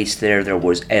place there. There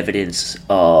was evidence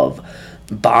of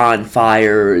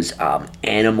bonfires,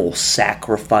 animal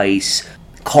sacrifice,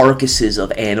 carcasses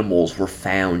of animals were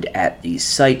found at these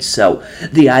sites. So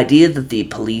the idea that the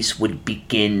police would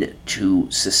begin to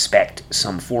suspect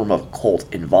some form of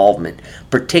occult involvement,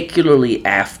 particularly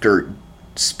after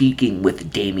speaking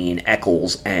with Damien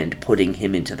Eccles and putting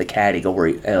him into the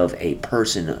category of a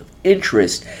person of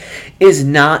interest, is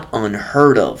not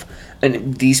unheard of.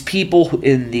 And these people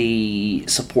in the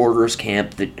supporters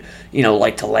camp that,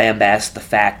 like to lambast the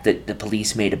fact that the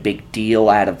police made a big deal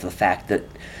out of the fact that,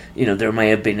 there may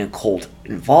have been occult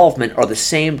involvement, are the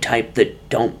same type that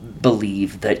don't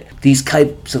believe that these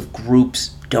types of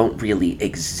groups don't really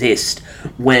exist,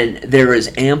 when there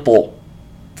is ample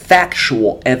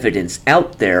factual evidence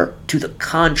out there to the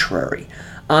contrary.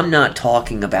 I'm not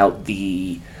talking about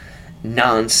the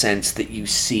nonsense that you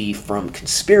see from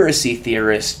conspiracy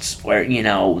theorists where,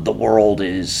 the world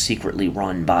is secretly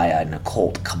run by an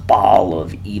occult cabal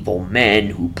of evil men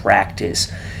who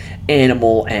practice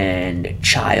animal and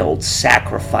child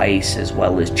sacrifice, as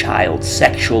well as child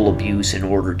sexual abuse in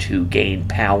order to gain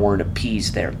power and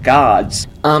appease their gods.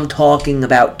 I'm talking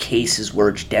about cases where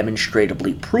it's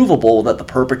demonstrably provable that the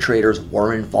perpetrators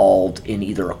were involved in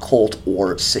either occult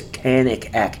or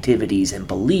satanic activities and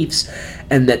beliefs,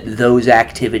 and that those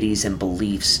activities and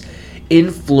beliefs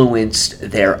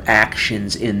influenced their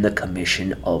actions in the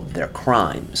commission of their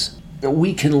crimes.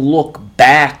 We can look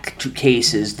back to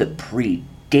cases that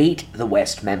predate the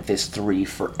West Memphis Three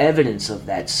for evidence of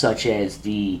that, such as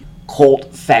the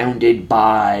cult founded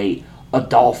by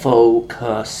Adolfo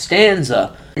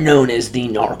Costanza, known as the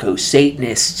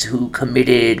Narco-Satanists, who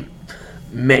committed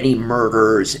many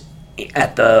murders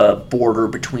at the border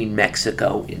between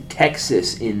Mexico and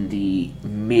Texas in the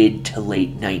mid to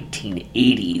late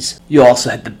 1980s. You also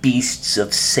had the Beasts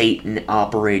of Satan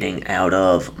operating out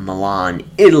of Milan,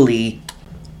 Italy,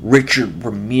 Richard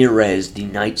Ramirez, the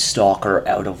Night Stalker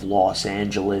out of Los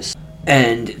Angeles,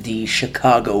 and the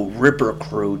Chicago Ripper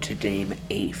Crew, to name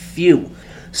a few.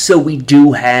 So we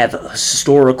do have a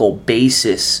historical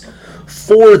basis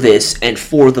for this and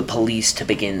for the police to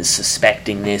begin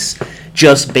suspecting this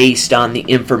just based on the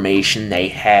information they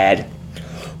had,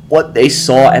 what they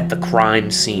saw at the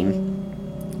crime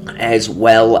scene, as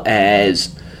well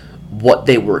as what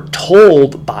they were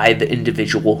told by the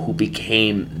individual who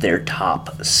became their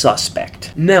top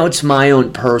suspect. Now, it's my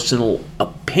own personal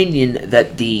opinion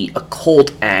that the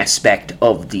occult aspect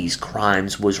of these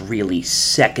crimes was really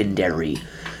secondary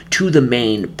to the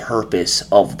main purpose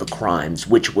of the crimes,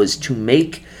 which was to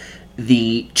make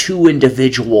the two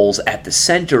individuals at the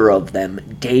center of them,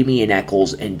 Damien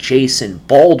Echols and Jason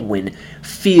Baldwin,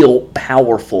 feel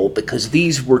powerful, because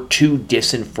these were two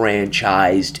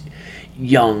disenfranchised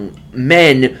young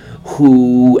men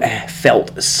who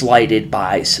felt slighted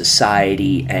by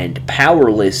society and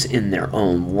powerless in their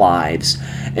own lives.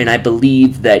 And I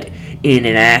believe that in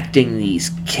enacting these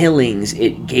killings,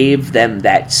 it gave them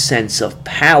that sense of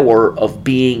power, of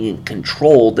being in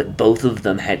control, that both of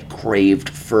them had craved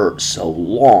for so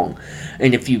long.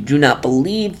 And if you do not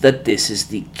believe that this is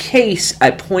the case, I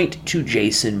point to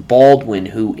Jason Baldwin,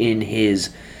 who in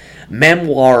his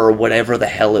memoir, or whatever the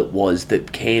hell it was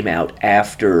that came out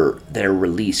after their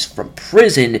release from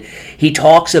prison, he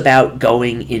talks about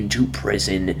going into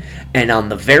prison, and on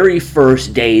the very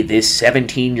first day, this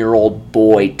 17-year-old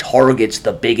boy targets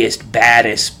the biggest,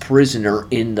 baddest prisoner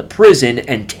in the prison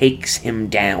and takes him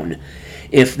down.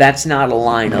 If that's not a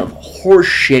line of horse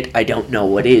shit, I don't know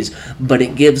what is, but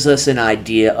it gives us an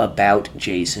idea about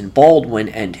Jason Baldwin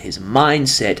and his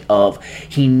mindset of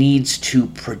he needs to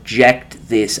project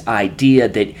this idea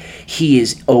that he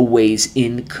is always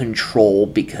in control,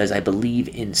 because I believe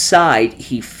inside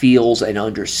he feels and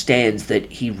understands that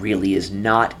he really is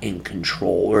not in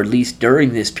control, or at least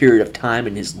during this period of time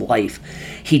in his life,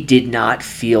 he did not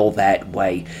feel that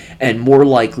way. And more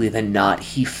likely than not,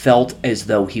 he felt as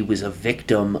though he was a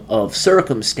victim of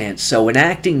circumstance. So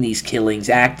enacting these killings,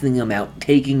 acting them out,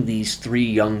 taking these three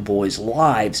young boys'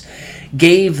 lives,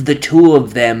 gave the two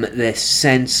of them this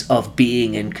sense of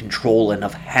being in control and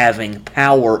of having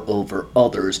power over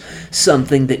others,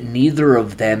 something that neither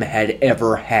of them had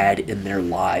ever had in their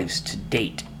lives to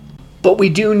date. But we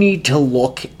do need to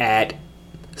look at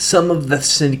some of the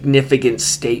significant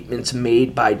statements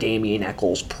made by Damien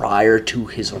Echols prior to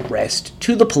his arrest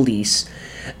to the police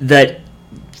that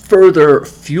further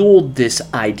fueled this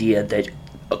idea that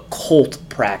occult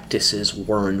practices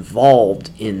were involved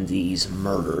in these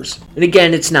murders. And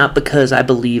again, it's not because I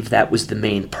believe that was the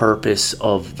main purpose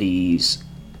of these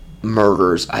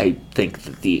murders. I think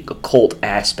that the occult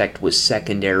aspect was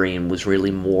secondary and was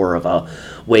really more of a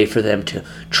way for them to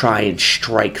try and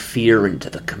strike fear into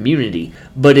the community.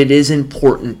 But it is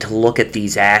important to look at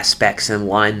these aspects and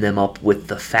line them up with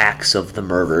the facts of the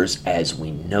murders as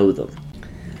we know them.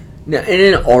 Now,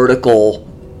 in an article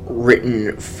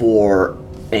written for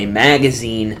a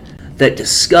magazine that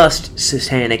discussed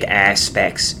satanic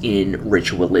aspects in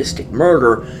ritualistic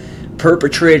murder,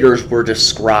 perpetrators were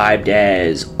described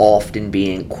as often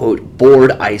being, quote,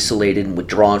 bored, isolated, and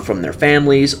withdrawn from their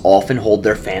families, often hold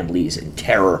their families in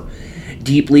terror,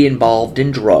 deeply involved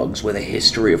in drugs with a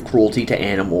history of cruelty to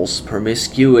animals,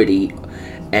 promiscuity,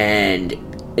 and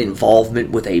involvement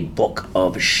with a Book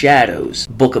of Shadows.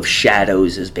 Book of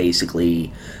Shadows is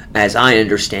basically, as I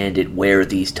understand it, where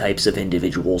these types of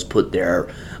individuals put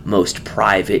their most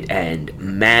private and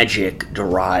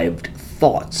magic-derived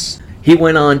thoughts. He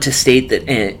went on to state that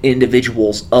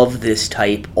individuals of this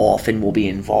type often will be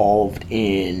involved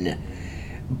in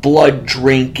blood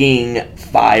drinking,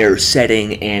 fire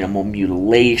setting, animal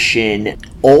mutilation,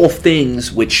 all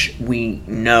things which we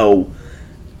know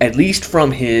At least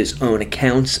from his own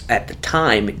accounts at the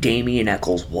time, Damien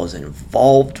Eccles was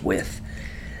involved with.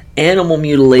 Animal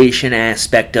mutilation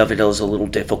aspect of it is a little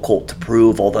difficult to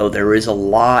prove, although there is a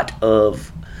lot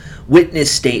of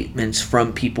witness statements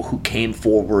from people who came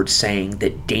forward saying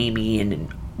that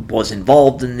Damien was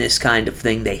involved in this kind of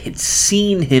thing. They had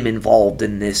seen him involved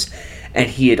in this, and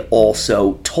he had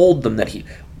also told them that he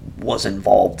was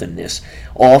involved in this.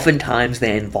 Oftentimes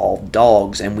they involved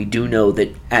dogs, and we do know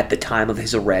that at the time of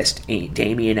his arrest,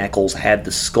 Damien Eccles had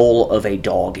the skull of a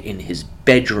dog in his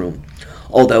bedroom,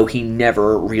 although he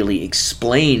never really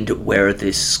explained where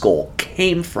this skull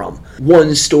came from.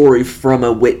 One story from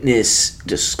a witness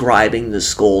describing the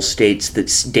skull states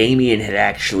that Damien had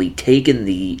actually taken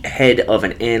the head of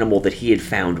an animal that he had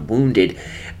found wounded,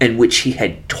 and which he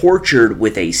had tortured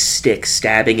with a stick,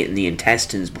 stabbing it in the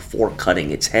intestines before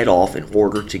cutting its head off in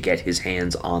order to get his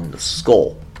hands on the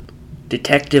skull.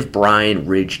 Detective Brian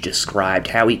Ridge described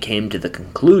how he came to the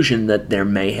conclusion that there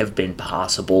may have been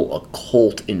possible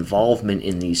occult involvement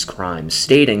in these crimes,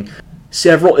 stating,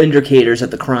 "Several indicators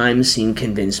at the crime scene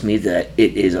convince me that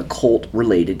it is a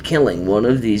cult-related killing, one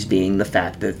of these being the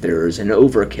fact that there is an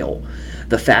overkill.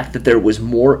 The fact that there was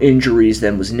more injuries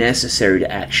than was necessary to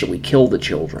actually kill the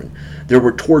children. There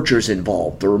were tortures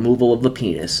involved, the removal of the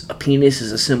penis. A penis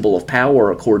is a symbol of power,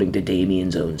 according to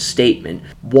Damien's own statement.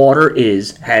 Water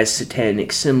has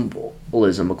satanic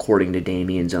symbolism, according to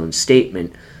Damien's own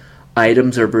statement.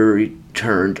 Items are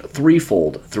returned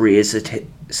threefold. 3 is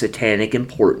satanic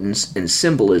importance and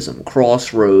symbolism.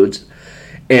 Crossroads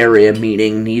area,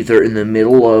 meaning neither in the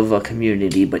middle of a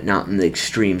community but not in the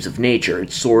extremes of nature.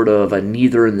 It's sort of a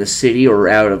neither in the city or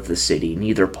out of the city,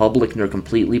 neither public nor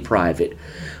completely private.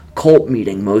 Cult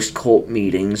meeting. Most cult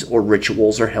meetings or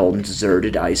rituals are held in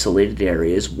deserted, isolated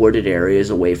areas, wooded areas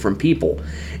away from people.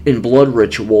 In blood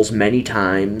rituals, many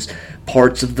times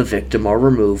parts of the victim are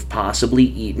removed, possibly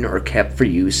eaten or kept for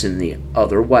use in the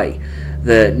other way.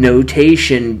 The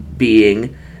notation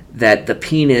being that the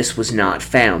penis was not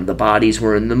found. The bodies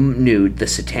were in the nude. The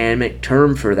satanic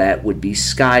term for that would be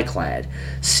skyclad.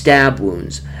 Stab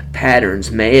wounds.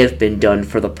 Patterns may have been done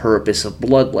for the purpose of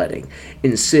bloodletting.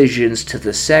 Incisions to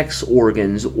the sex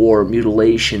organs or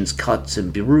mutilations, cuts,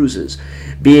 and bruises.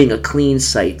 Being a clean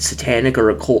site, satanic or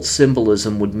occult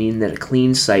symbolism would mean that a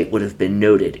clean site would have been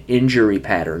noted. Injury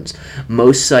patterns.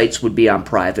 Most sites would be on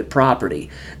private property.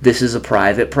 This is a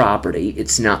private property.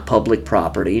 It's not public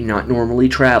property, not normally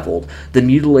traveled. The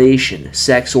mutilation.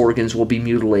 Sex organs will be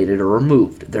mutilated or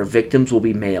removed. Their victims will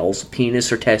be males.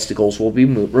 Penis or testicles will be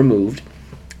removed.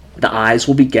 The eyes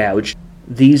will be gouged.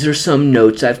 These are some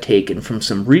notes I've taken from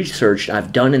some research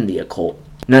I've done in the occult.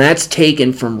 Now that's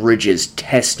taken from Ridge's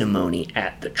testimony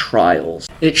at the trials.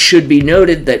 It should be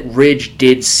noted that Ridge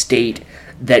did state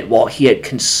that while he had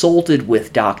consulted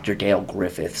with Dr. Dale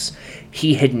Griffiths,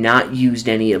 he had not used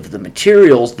any of the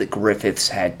materials that Griffiths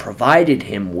had provided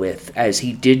him with, as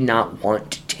he did not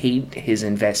want to taint his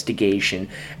investigation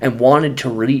and wanted to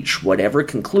reach whatever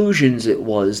conclusions it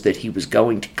was that he was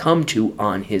going to come to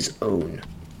on his own.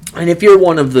 And if you're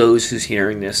one of those who's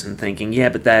hearing this and thinking, yeah,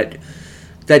 but that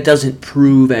doesn't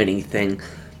prove anything,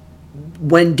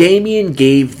 when Damien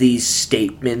gave these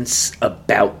statements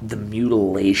about the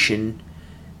mutilation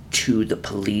to the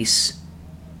police,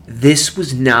 this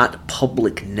was not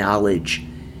public knowledge.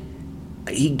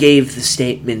 He gave the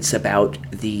statements about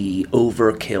the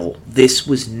overkill. This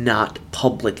was not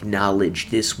public knowledge.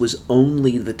 This was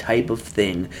only the type of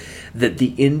thing that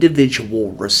the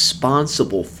individual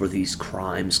responsible for these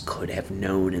crimes could have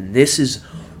known. And this is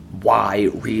why,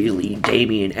 really,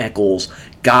 Damien Eccles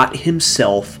got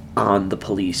himself on the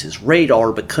police's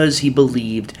radar, because he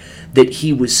believed that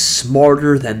he was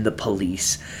smarter than the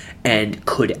police and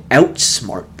could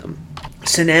outsmart them.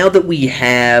 So now that we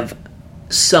have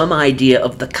some idea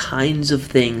of the kinds of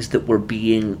things that were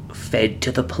being fed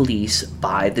to the police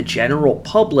by the general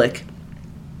public,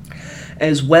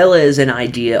 as well as an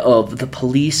idea of the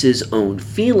police's own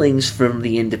feelings from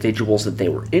the individuals that they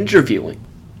were interviewing,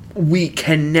 we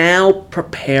can now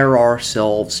prepare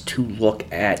ourselves to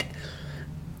look at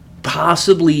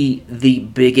possibly the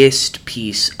biggest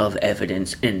piece of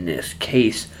evidence in this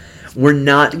case. We're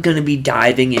not going to be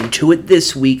diving into it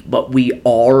this week, but we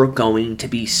are going to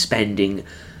be spending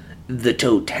the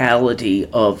totality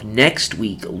of next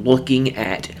week looking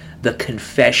at the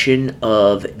confession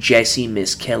of Jesse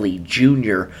Misskelley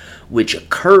Jr., which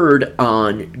occurred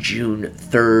on June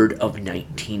 3rd of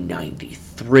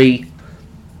 1993.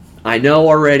 I know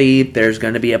already there's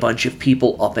going to be a bunch of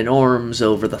people up in arms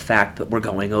over the fact that we're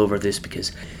going over this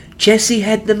because Jesse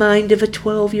had the mind of a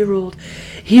 12-year-old.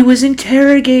 He was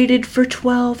interrogated for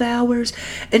 12 hours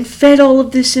and fed all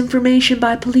of this information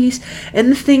by police,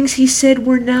 and the things he said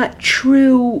were not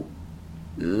true.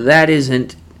 That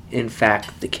isn't, in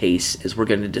fact, the case, as we're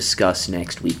going to discuss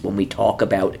next week when we talk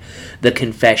about the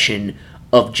confession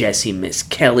of Jesse Miss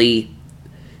Kelly.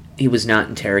 He was not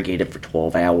interrogated for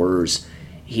 12 hours.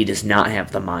 He does not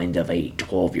have the mind of a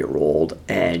 12-year-old,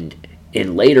 and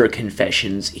in later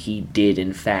confessions, he did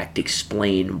in fact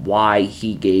explain why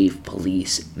he gave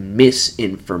police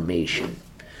misinformation.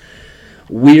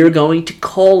 We're going to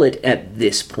call it at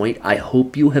this point. I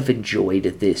hope you have enjoyed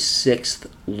this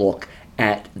 6th look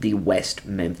at the West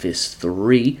Memphis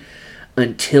 3.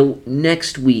 Until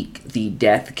next week, the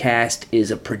Deathcast is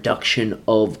a production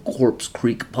of Corpse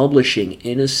Creek Publishing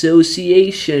in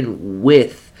association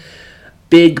with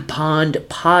Big Pond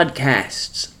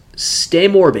Podcasts. Stay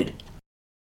morbid.